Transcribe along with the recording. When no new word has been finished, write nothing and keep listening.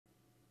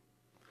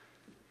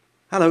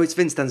Hello, it's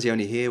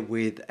Stanzione here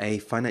with a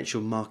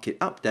financial market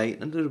update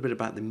and a little bit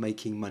about the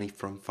Making Money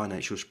from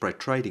Financial Spread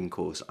Trading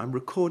course. I'm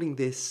recording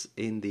this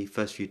in the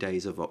first few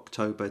days of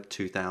October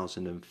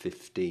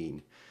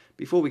 2015.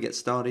 Before we get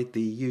started,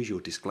 the usual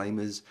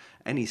disclaimers.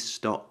 Any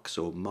stocks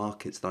or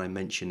markets that I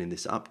mention in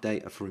this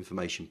update are for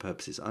information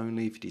purposes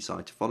only. If you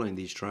decide to follow in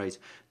these trades,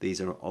 these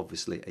are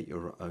obviously at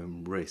your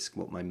own risk.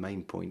 What my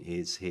main point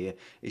is here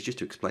is just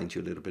to explain to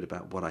you a little bit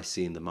about what I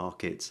see in the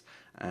markets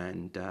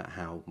and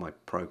how my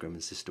program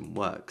and system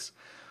works.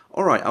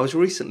 All right, I was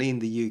recently in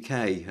the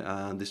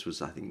UK. This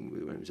was, I think,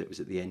 it was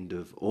at the end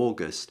of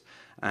August,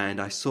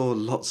 and I saw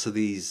lots of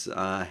these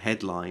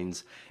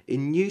headlines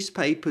in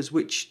newspapers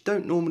which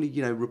don't normally,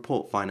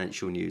 report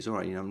financial news. All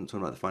right, I'm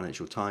talking about the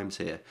Financial Times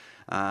here,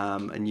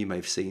 and you may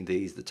have seen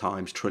these. The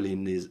Times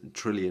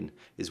trillion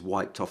is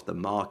wiped off the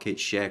market.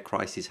 Share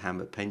crisis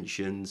hammer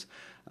pensions.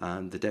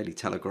 The Daily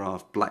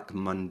Telegraph, Black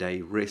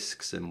Monday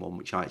risks, and one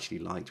which I actually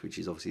liked, which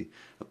is obviously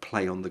a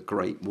play on the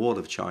Great Wall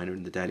of China,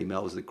 and the Daily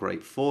Mail is the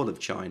Great Fall of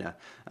China.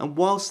 And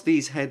whilst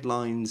these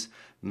headlines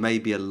may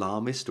be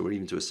alarmist or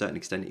even to a certain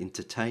extent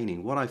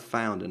entertaining, what I've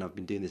found, and I've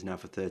been doing this now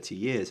for 30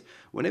 years,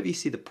 whenever you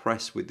see the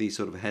press with these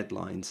sort of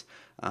headlines,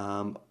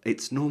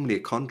 it's normally a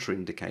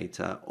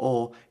contraindicator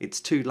or it's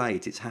too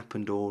late, it's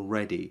happened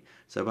already.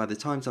 So by the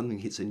time something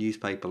hits a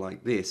newspaper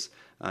like this,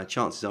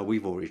 chances are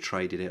we've already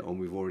traded it or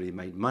we've already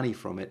made money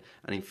from it.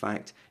 And in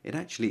fact, it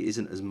actually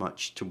isn't as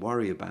much to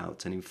worry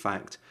about. And in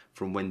fact,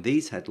 from when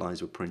these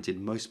headlines were printed,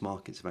 most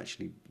markets have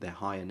actually, they're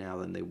higher now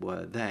than they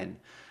were then.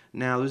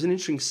 Now, there was an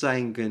interesting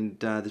saying, and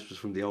this was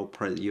from the old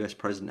US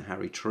President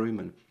Harry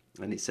Truman,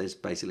 and it says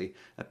basically,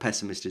 a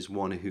pessimist is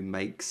one who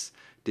makes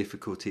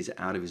difficulties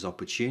out of his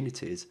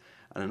opportunities,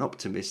 and an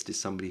optimist is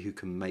somebody who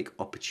can make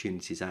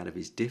opportunities out of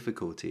his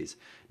difficulties.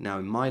 Now,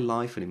 in my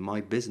life and in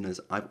my business,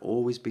 I've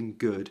always been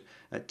good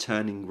at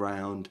turning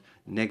round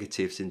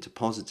negatives into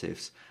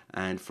positives.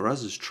 And for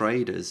us as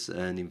traders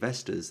and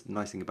investors, the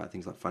nice thing about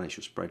things like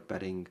financial spread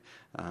betting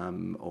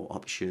or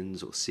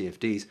options or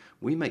CFDs,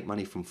 we make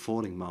money from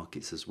falling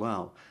markets as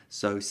well.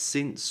 So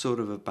since sort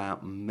of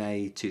about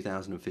May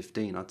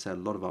 2015, I'd say a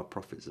lot of our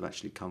profits have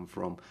actually come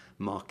from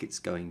markets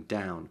going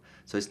down.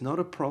 So it's not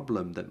a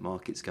problem that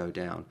markets go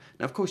down.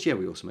 Now, of course, yeah,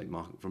 we also make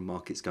market from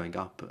markets going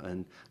up,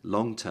 and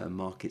long-term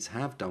markets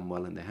have done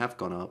well and they have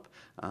gone up,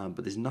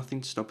 but there's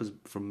nothing to stop us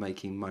from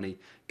making money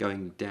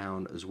going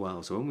down as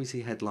well. So when we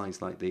see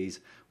headlines like these,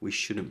 we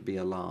shouldn't be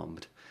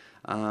alarmed.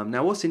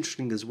 Now, what's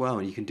interesting as well,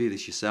 and you can do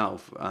this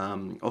yourself,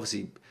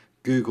 obviously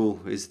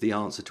Google is the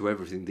answer to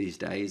everything these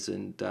days,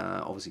 and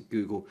obviously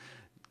Google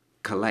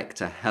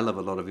collect a hell of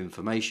a lot of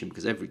information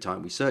because every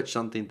time we search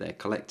something, they're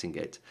collecting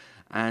it.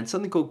 And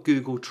something called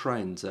Google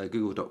Trends,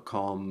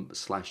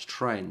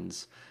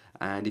 google.com/trends.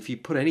 And if you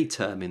put any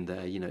term in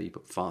there, you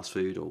put fast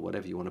food or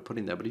whatever you want to put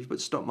in there, but if you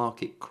put stock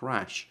market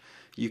crash,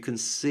 you can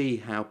see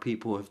how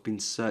people have been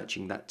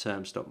searching that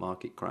term stock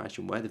market crash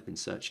and where they've been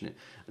searching it.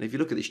 And if you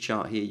look at this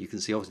chart here, you can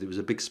see obviously there was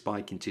a big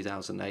spike in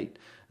 2008,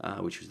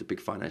 which was the big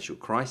financial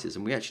crisis.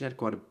 And we actually had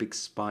quite a big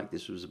spike.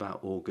 This was about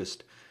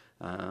August,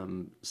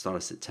 start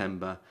of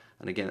September,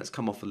 and again that's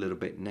come off a little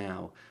bit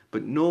now,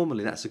 but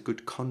normally that's a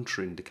good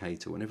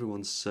contraindicator. When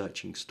everyone's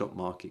searching stock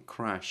market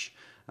crash,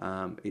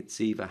 it's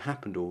either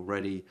happened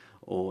already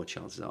or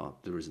chances are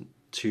there isn't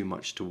too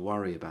much to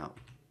worry about.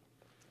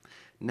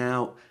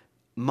 Now,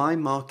 my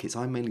markets,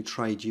 I mainly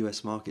trade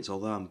US markets,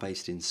 although I'm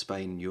based in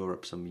Spain,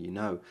 Europe, some of you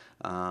know.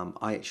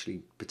 I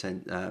actually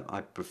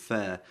I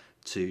prefer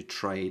to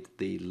trade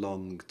the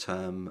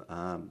long-term,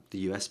 the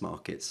US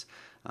markets.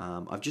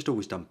 I've just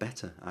always done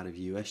better out of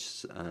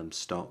US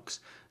stocks.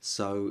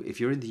 So if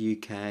you're in the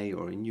UK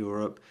or in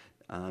Europe,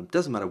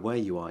 doesn't matter where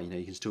you are,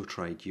 you can still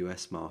trade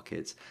US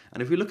markets.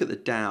 And if we look at the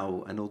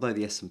Dow, and although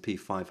the S&P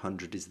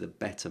 500 is the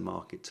better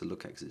market to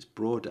look at because it's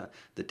broader,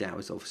 the Dow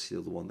is obviously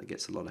the one that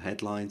gets a lot of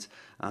headlines.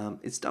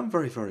 It's done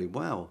very, very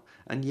well.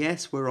 And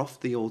yes, we're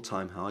off the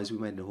all-time highs. We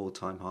made an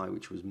all-time high,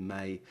 which was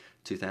May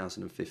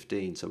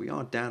 2015. So we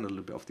are down a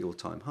little bit off the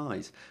all-time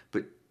highs.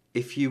 But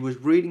if you were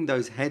reading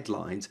those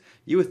headlines,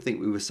 you would think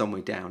we were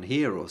somewhere down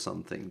here or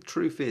something. The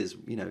truth is,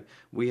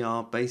 we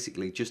are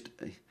basically just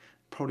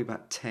probably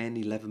about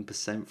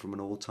 10-11% from an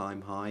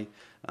all-time high,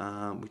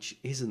 which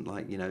isn't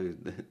like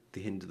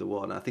the end of the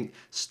world. And I think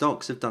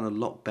stocks have done a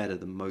lot better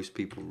than most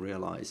people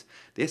realize.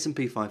 The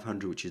S&P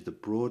 500, which is the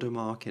broader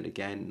market,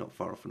 again not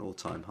far off an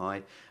all-time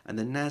high, and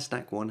the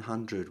Nasdaq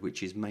 100,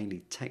 which is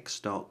mainly tech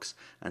stocks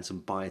and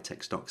some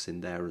biotech stocks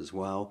in there as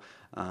well.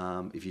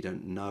 If you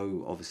don't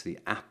know, obviously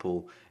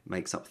Apple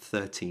makes up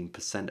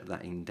 13% of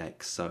that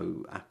index,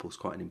 so Apple's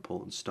quite an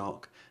important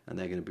stock, and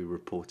they're going to be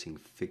reporting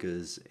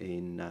figures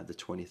in the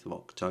 20th of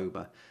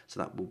October. So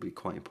that will be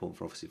quite important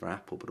for obviously for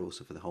Apple, but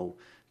also for the whole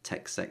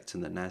tech sector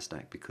and the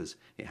Nasdaq because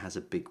it has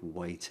a big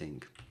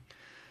weighting.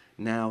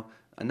 Now,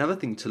 Another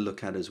thing to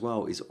look at as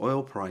well is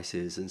oil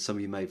prices, and some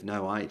of you may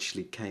know I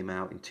actually came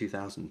out in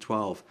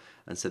 2012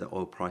 and said that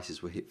oil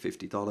prices will hit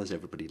 $50.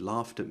 Everybody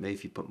laughed at me.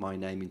 If you put my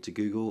name into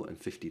Google and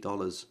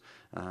 $50,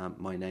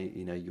 my name,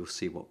 you'll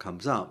see what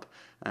comes up.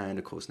 And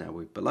of course now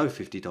we're below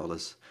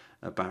 $50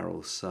 a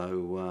barrel,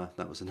 so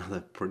that was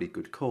another pretty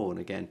good call. And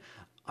again,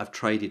 I've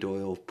traded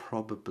oil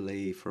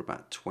probably for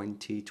about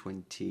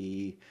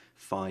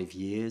 25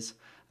 years.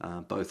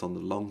 Both on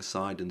the long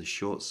side and the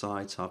short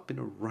side. So I've been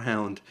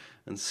around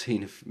and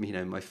seen,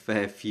 my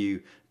fair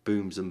few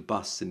booms and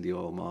busts in the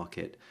oil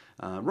market.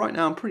 Right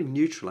now I'm pretty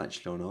neutral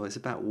actually on oil. It's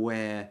about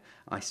where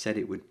I said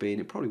it would be, and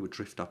it probably would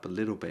drift up a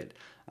little bit.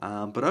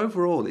 But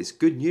overall, it's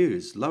good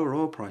news. Lower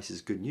oil prices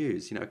is good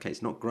news. Okay,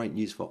 it's not great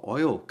news for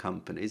oil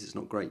companies. It's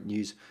not great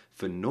news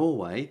for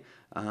Norway.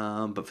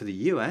 But for the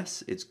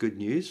US, it's good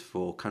news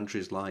for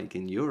countries like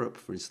in Europe,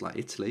 for instance, like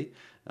Italy.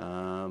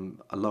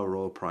 A lower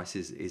oil price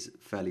is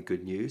fairly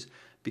good news,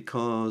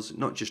 because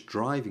not just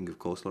driving, of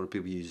course, a lot of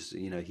people use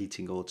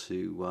heating oil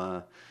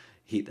to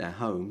heat their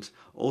homes.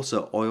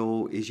 Also,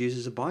 oil is used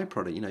as a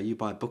byproduct. You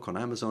buy a book on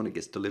Amazon, it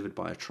gets delivered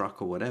by a truck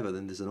or whatever,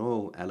 then there's an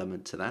oil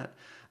element to that.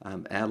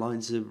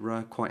 Airlines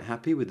are quite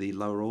happy with the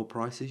lower oil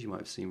prices. You might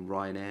have seen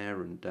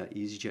Ryanair and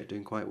EasyJet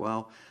doing quite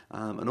well.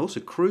 And also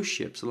cruise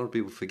ships. A lot of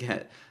people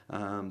forget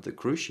that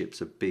cruise ships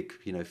are big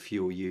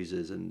fuel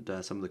users, and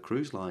some of the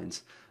cruise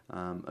lines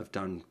have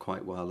done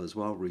quite well as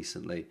well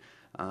recently.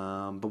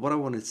 But what I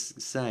want to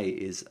say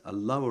is a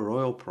lower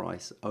oil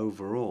price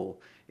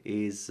overall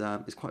is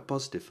quite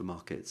positive for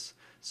markets.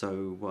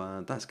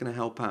 So that's going to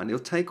help out, and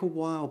it'll take a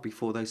while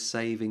before those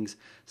savings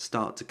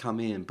start to come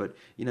in. But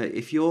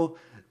if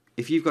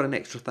you've got an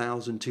extra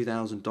 $1,000,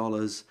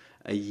 $2,000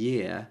 a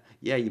year,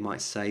 yeah, you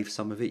might save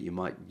some of it. You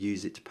might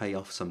use it to pay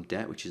off some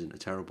debt, which isn't a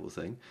terrible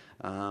thing.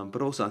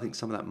 But also, I think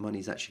some of that money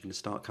is actually going to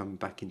start coming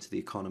back into the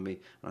economy.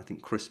 And I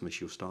think Christmas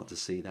you'll start to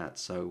see that.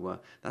 So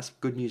that's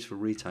good news for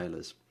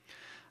retailers.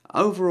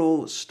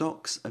 Overall,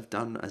 stocks have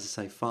done, as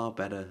I say, far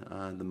better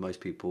than most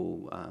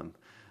people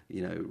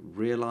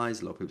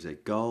realize. A lot of people say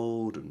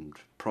gold and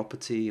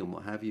property and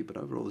what have you, but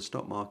overall the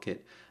stock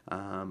market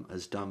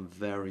has done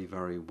very,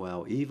 very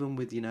well. Even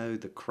with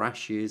the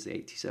crashes, the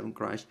 87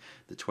 crash,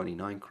 the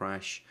 29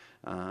 crash,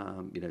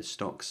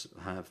 stocks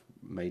have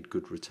made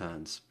good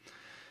returns.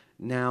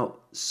 Now,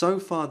 so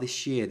far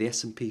this year, the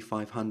S&P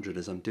 500,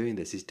 as I'm doing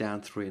this, is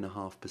down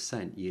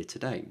 3.5% year to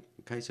date.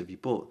 Okay, so if you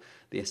bought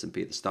the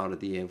S&P at the start of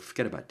the year,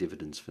 forget about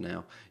dividends for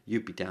now,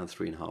 you'd be down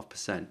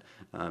 3.5%.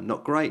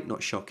 Not great,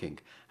 not shocking.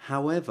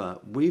 However,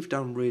 we've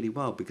done really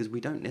well because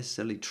we don't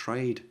necessarily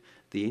trade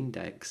the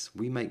index.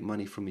 We make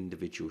money from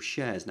individual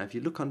shares. Now, if you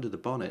look under the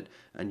bonnet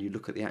and you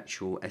look at the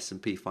actual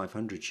S&P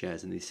 500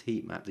 shares in this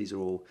heat map, these are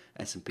all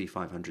S&P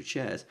 500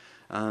 shares.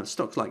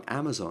 Stocks like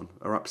Amazon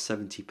are up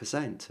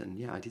 70%. And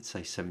yeah, I did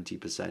say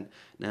 70%.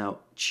 Now,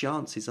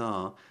 chances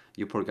are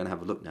you're probably going to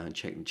have a look now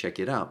and check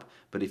it up.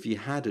 But if you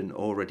hadn't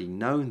already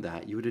known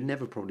that, you would have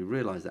never probably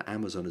realized that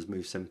Amazon has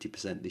moved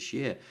 70% this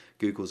year.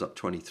 Google's up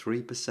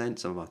 23%.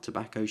 Some of our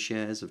tobacco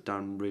shares have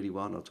done really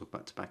well, and I'll talk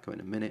about tobacco in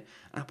a minute.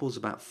 Apple's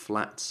about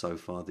flat so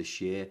far this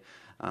year.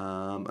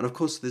 And of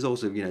course, there's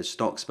also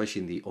stocks,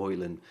 especially in the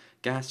oil and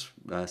gas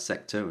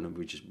sector, and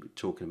we're just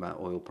talking about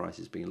oil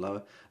prices being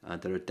lower,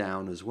 that are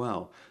down as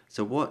well.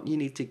 So what you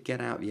need to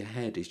get out of your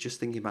head is just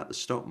thinking about the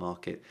stock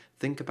market.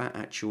 Think about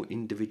actual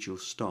individual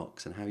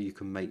stocks and how you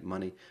can make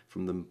money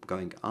from them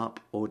going up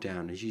or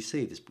down. As you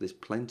see, there's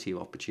plenty of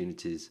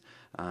opportunities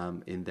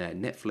in there.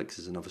 Netflix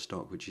is another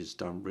stock which has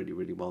done really,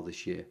 really well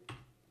this year.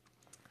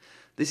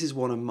 This is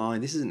one of mine.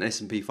 This is an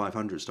S&P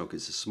 500 stock.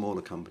 It's a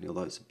smaller company,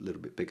 although it's a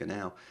little bit bigger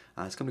now.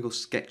 It's a company called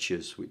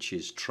Skechers, which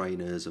is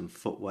trainers and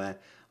footwear.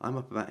 I'm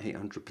up about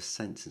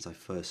 800% since I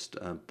first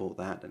bought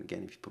that. And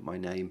again, if you put my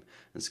name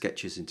and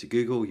Skechers into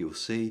Google, you'll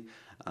see.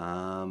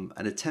 And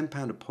a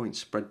 £10 a point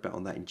spread bet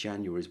on that in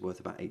January is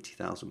worth about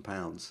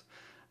 £80,000.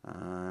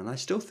 And I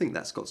still think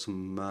that's got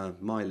some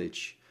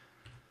mileage.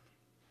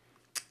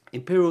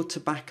 Imperial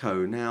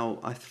Tobacco. Now,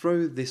 I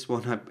throw this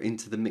one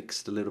into the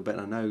mix a little bit.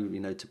 I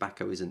know,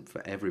 tobacco isn't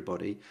for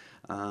everybody,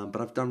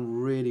 but I've done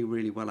really,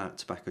 really well out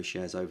tobacco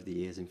shares over the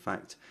years. In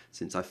fact,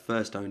 since I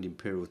first owned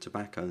Imperial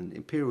Tobacco, and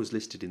Imperial's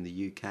listed in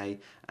the UK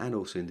and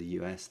also in the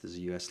US, there's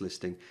a US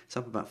listing, it's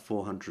up about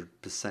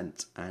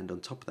 400%, and on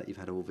top of that, you've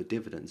had all the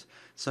dividends.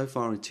 So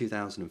far in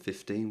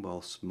 2015,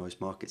 whilst most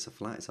markets are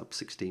flat, it's up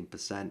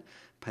 16%,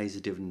 pays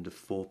a dividend of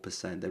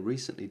 4%. They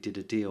recently did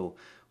a deal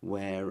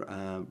where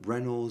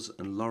Reynolds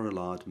and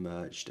Lorillard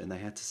merged, and they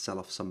had to sell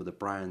off some of the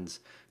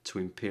brands to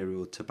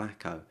Imperial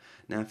Tobacco.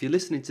 Now, if you're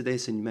listening to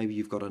this and maybe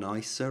you've got an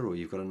ISA or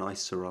you've got an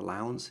ISA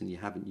allowance and you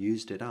haven't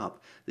used it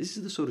up, this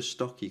is the sort of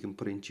stock you can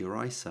put into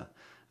your ISA,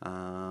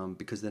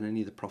 because then any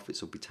of the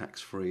profits will be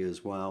tax-free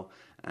as well.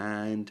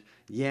 And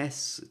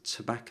yes,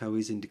 tobacco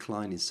is in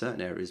decline in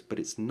certain areas, but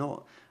it's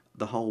not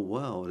the whole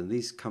world, and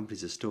these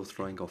companies are still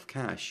throwing off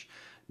cash.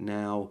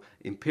 Now,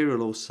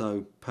 Imperial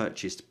also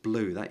purchased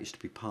Blue. That used to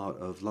be part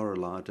of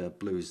Lorillard.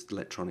 Blue's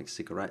electronic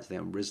cigarettes. They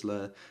own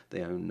Rizzler.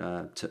 They own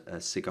a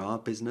cigar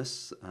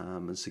business.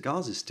 And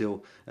cigars is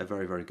still a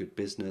very, very good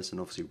business, and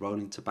obviously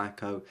rolling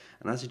tobacco.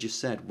 And as I just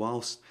said,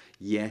 whilst,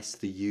 yes,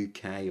 the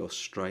UK,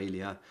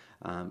 Australia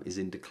is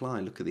in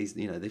decline, look at these,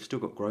 they've still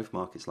got growth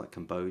markets like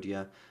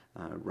Cambodia,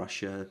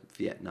 Russia,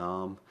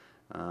 Vietnam,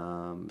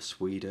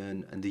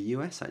 Sweden, and the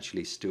US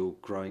actually still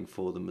growing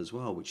for them as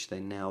well, which they're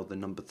now the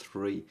number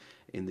 3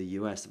 in the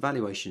US. The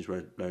valuation is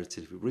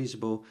relatively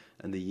reasonable,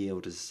 and the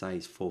yield, as I say,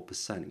 is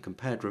 4%. And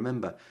compared,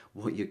 remember,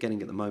 what you're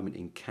getting at the moment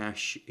in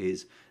cash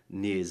is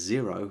near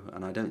zero,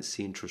 and I don't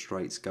see interest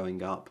rates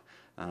going up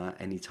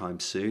anytime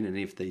soon. And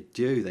if they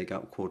do, they go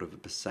up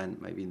 0.25%,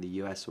 maybe in the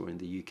US or in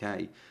the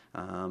UK.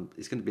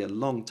 It's going to be a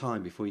long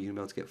time before you're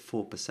going to be able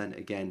to get 4%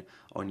 again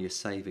on your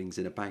savings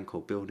in a bank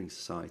or building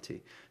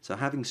society. So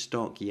having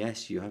stock,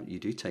 yes, you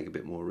do take a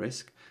bit more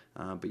risk,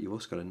 but you've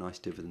also got a nice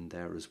dividend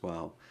there as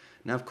well.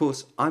 Now, of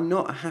course, I'm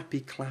not a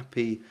happy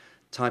clappy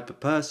type of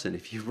person.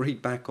 If you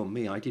read back on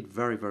me, I did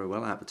very, very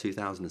well out of the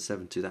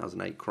 2007,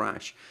 2008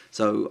 crash.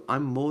 So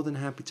I'm more than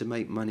happy to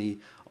make money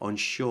on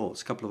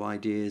shorts. A couple of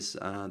ideas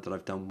that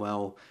I've done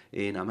well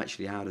in. I'm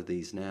actually out of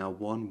these now.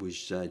 One was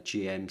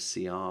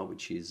GMCR,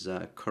 which is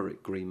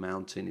Curragh Green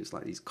Mountain. It's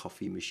like these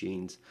coffee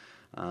machines.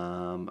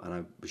 And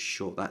I was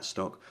short that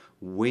stock.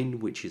 Wynn,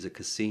 which is a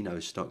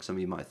casino stock. Some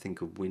of you might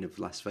think of Wynn of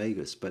Las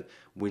Vegas, but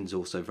Wynn's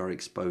also very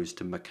exposed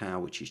to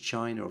Macau, which is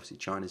China. Obviously,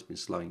 China's been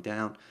slowing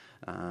down,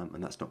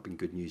 and that's not been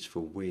good news for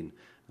Wynn.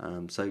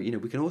 So,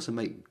 we can also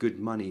make good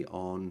money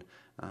on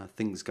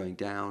things going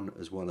down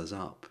as well as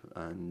up.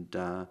 And,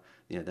 there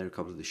are a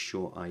couple of the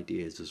short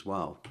ideas as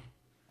well.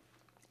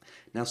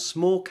 Now,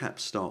 small cap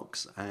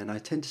stocks, and I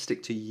tend to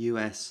stick to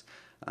US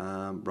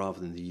rather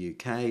than the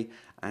UK,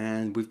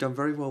 and we've done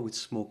very well with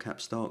small cap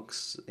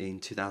stocks in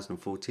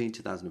 2014,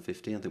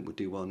 2015. I think we'll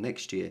do well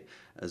next year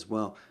as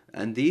well.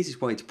 And the easiest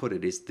way to put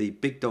it is the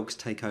big dogs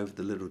take over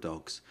the little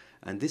dogs.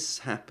 And this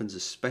happens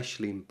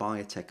especially in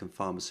biotech and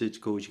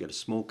pharmaceuticals. You get a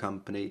small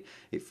company,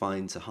 it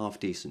finds a half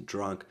decent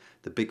drug.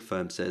 The big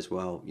firm says,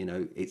 well,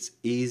 it's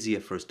easier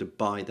for us to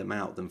buy them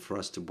out than for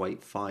us to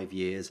wait 5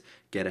 years,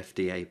 get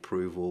FDA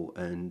approval,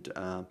 and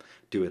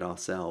do it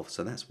ourselves.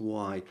 So that's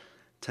why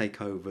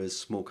takeovers,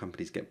 small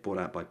companies get bought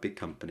out by big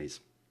companies.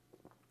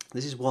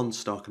 This is one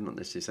stock. I'm not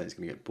necessarily saying it's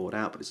going to get bought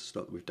out, but it's a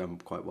stock that we've done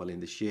quite well in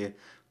this year.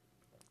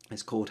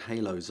 It's called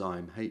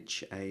Halozyme,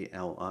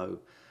 Halo.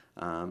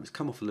 It's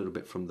come off a little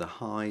bit from the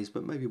highs,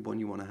 but maybe one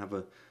you want to have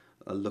a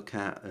look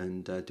at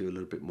and do a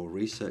little bit more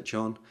research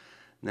on.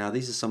 Now,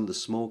 these are some of the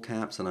small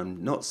caps, and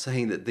I'm not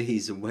saying that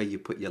these are where you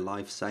put your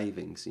life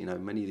savings.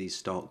 Many of these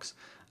stocks,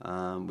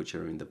 which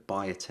are in the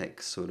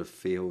biotech sort of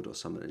field or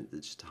some of them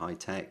that's just high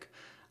tech,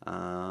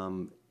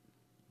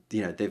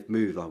 they've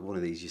moved, like one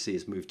of these you see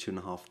has moved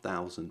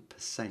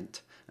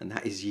 2,500%, and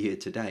that is year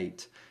to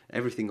date.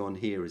 Everything on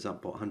here is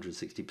up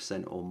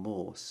 160% or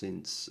more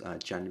since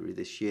January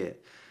this year.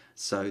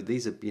 So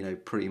these are,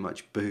 pretty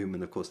much boom,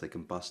 and of course they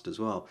can bust as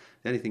well.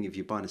 The only thing, if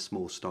you're buying a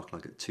small stock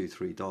like at $2,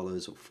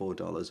 $3 or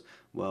 $4,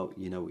 well,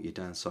 you know what your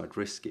downside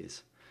risk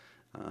is.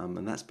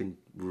 And that's been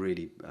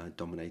really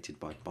dominated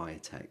by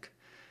biotech.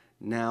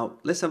 Now,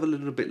 let's have a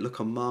little bit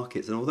look on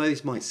markets. And although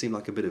this might seem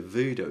like a bit of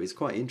voodoo, it's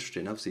quite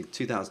interesting. Obviously,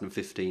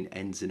 2015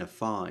 ends in a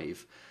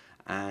 5.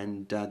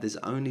 And there's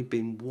only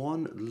been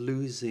one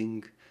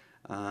losing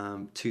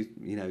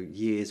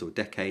years or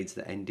decades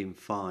that end in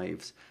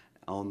 5s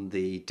on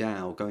the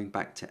Dow going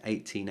back to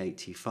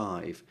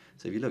 1885.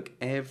 So if you look,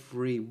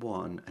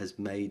 everyone has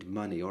made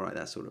money. All right,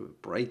 that's sort of a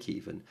break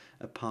even,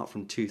 apart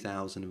from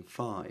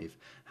 2005.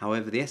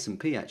 However, the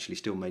S&P actually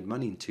still made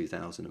money in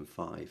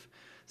 2005.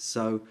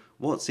 So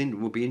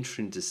will be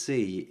interesting to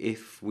see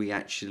if we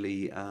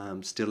actually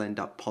still end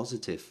up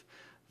positive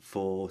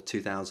for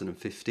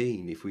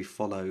 2015. If we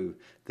follow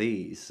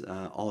these,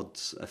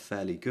 odds are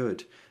fairly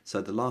good.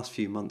 So the last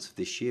few months of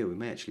this year, we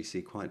may actually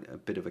see quite a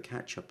bit of a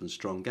catch-up and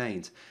strong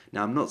gains.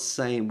 Now, I'm not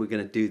saying we're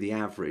going to do the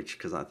average,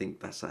 because I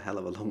think that's a hell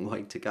of a long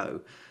way to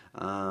go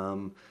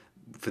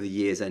for the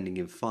years ending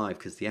in 5,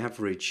 because the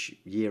average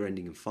year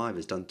ending in 5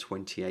 has done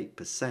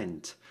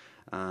 28%.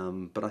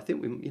 But I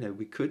think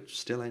we could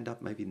still end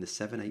up maybe in the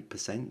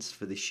 7-8%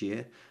 for this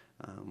year,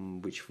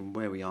 which from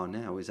where we are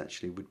now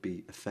would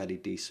be a fairly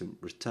decent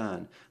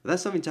return. But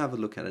that's something to have a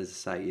look at. As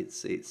I say,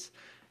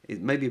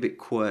 it may be a bit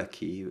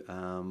quirky,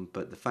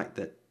 but the fact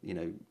that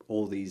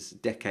all these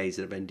decades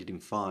that have ended in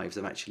 5s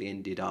have actually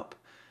ended up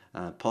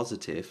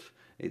positive,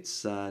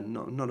 it's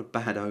not a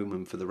bad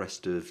omen for the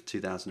rest of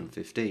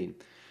 2015.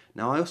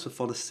 Now, I also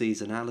follow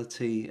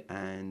seasonality,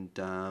 and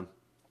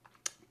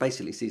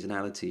basically,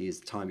 seasonality is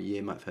the time of year.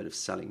 You might have heard of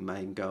selling May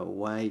and go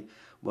away.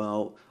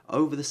 Well,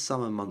 over the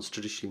summer months,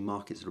 traditionally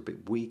markets are a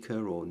bit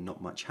weaker or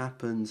not much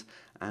happens,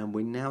 and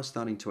we're now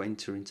starting to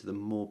enter into the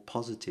more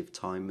positive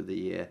time of the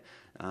year.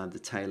 The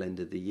tail end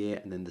of the year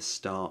and then the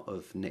start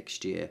of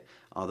next year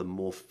are the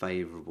more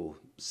favourable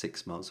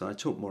 6 months. And I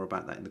talk more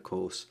about that in the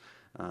course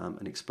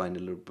and explain a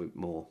little bit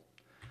more.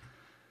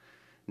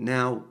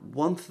 Now,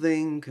 one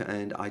thing,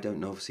 and I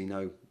don't obviously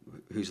know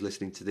who's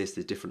listening to this,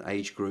 there's different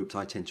age groups.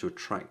 I tend to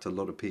attract a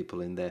lot of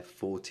people in their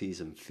 40s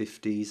and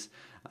 50s,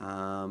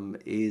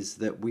 is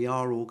that we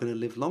are all going to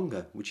live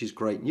longer, which is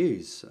great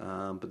news.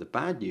 But the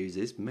bad news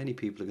is many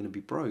people are going to be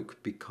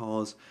broke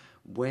because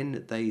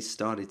when they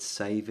started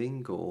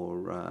saving,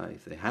 or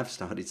if they have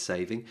started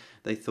saving,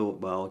 they thought,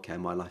 well, okay,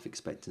 my life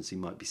expectancy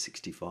might be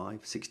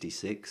 65,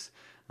 66.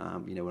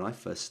 When I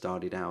first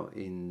started out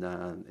in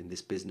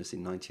this business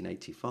in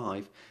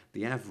 1985,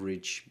 the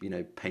average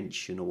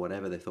pension or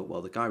whatever, they thought,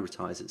 well, the guy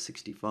retires at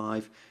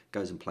 65,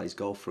 goes and plays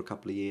golf for a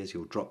couple of years,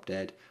 he'll drop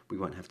dead, we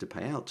won't have to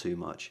pay out too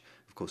much.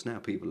 Of course, now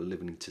people are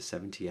living to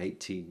 70,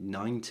 80,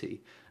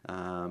 90,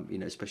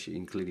 especially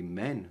including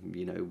men,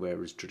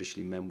 whereas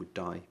traditionally men would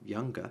die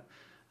younger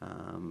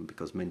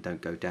because men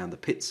don't go down the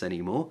pits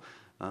anymore.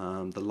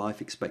 The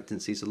life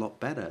expectancy is a lot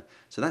better.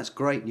 So that's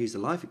great news. The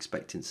life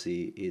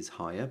expectancy is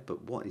higher,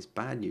 but what is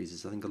bad news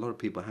is I think a lot of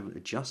people haven't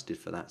adjusted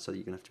for that, so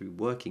you're going to have to be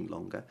working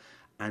longer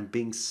and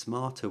being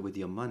smarter with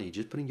your money.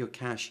 Just putting your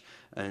cash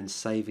and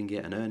saving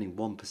it and earning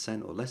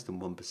 1% or less than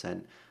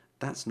 1%,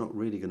 that's not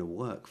really going to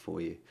work for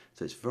you.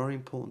 So it's very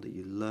important that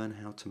you learn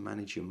how to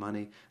manage your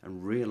money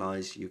and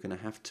realize you're going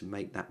to have to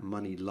make that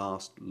money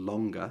last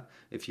longer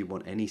if you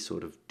want any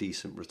sort of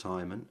decent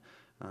retirement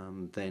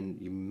than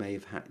you may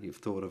have you've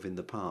thought of in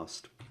the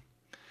past.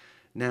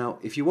 Now,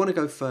 if you want to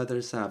go further,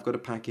 say I've got a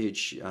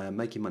package,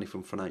 making money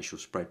from financial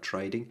spread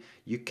trading.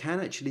 You can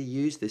actually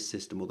use this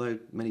system, although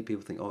many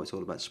people think, oh, it's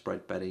all about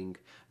spread betting,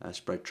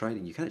 spread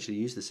trading. You can actually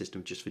use the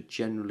system just for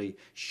generally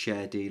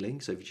share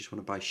dealing. So if you just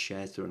want to buy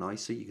shares through an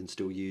ISA, you can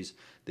still use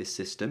this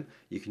system.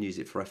 You can use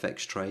it for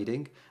FX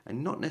trading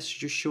and not necessarily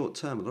just short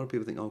term. A lot of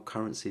people think, oh,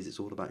 currencies, it's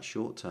all about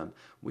short term.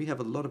 We have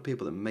a lot of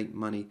people that make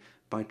money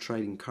by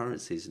trading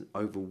currencies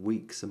over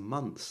weeks and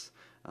months.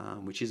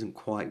 Which isn't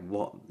quite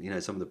what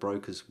some of the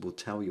brokers will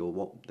tell you or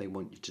what they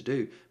want you to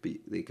do, but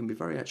they can be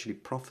very actually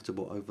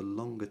profitable over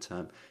longer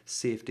term.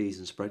 CFDs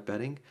and spread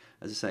betting,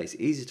 as I say, it's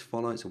easy to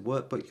follow. It's a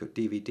workbook. You've got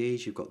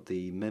DVDs, you've got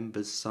the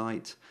members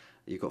site,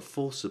 you've got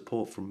full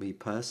support from me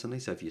personally.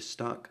 So if you're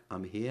stuck,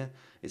 I'm here.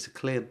 It's a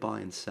clear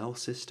buy and sell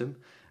system.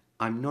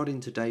 I'm not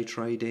into day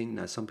trading.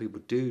 Now, some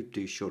people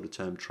do shorter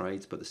term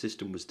trades, but the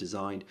system was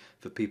designed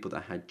for people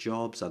that had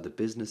jobs, other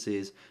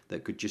businesses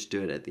that could just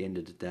do it at the end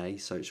of the day.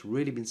 So it's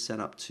really been set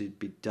up to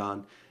be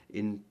done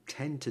in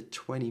 10 to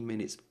 20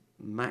 minutes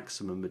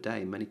maximum a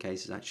day, in many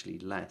cases actually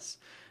less.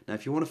 Now,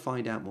 if you want to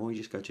find out more, you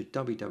just go to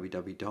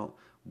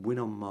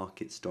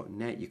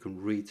www.winonmarkets.net. You can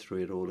read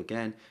through it all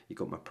again. You've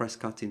got my press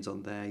cuttings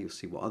on there. You'll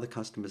see what other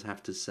customers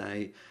have to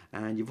say.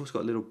 And you've also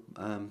got a little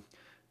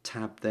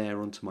tab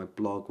there onto my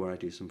blog where I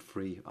do some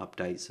free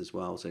updates as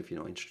well. So if you're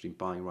not interested in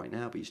buying right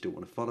now but you still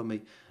want to follow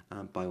me,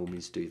 by all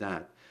means do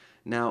that.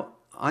 Now,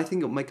 I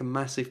think it'll make a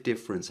massive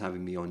difference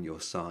having me on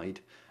your side,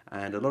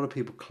 and a lot of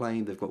people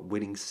claim they've got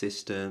winning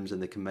systems and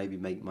they can maybe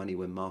make money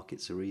when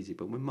markets are easy,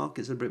 but when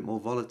markets are a bit more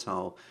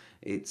volatile,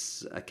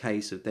 it's a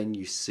case of then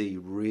you see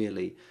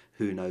really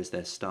who knows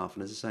their stuff.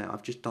 And as I say,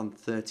 I've just done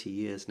 30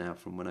 years now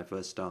from when I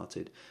first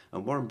started,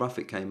 and Warren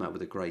Buffett came out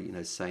with a great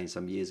saying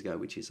some years ago,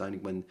 which is only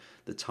when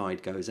the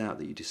tide goes out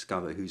that you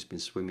discover who's been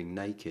swimming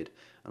naked.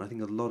 And I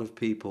think a lot of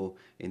people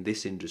in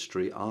this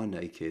industry are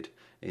naked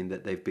in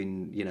that they've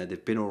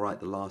been all right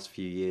the last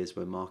few years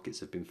where markets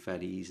have been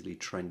fairly easily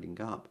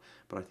trending up.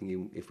 But I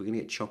think if we're going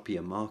to get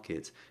choppier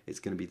markets, it's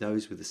going to be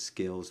those with the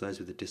skills, those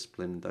with the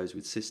discipline, those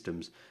with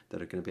systems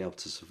that are going to be able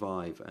to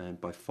survive.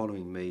 And by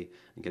following me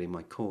and getting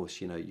my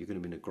course, you're going to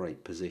be in a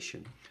great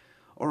position.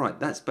 All right,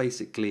 that's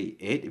basically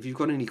it. If you've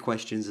got any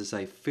questions, as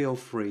I say, feel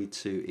free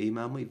to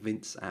email me,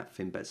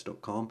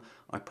 vince@finbets.com.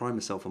 I pride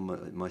myself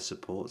on my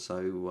support,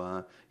 so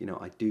I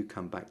do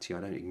come back to you.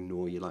 I don't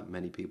ignore you like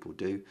many people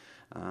do.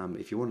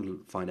 If you want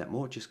to find out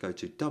more, just go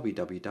to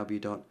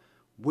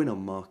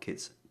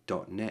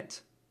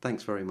www.winonmarkets.net.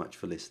 Thanks very much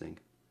for listening.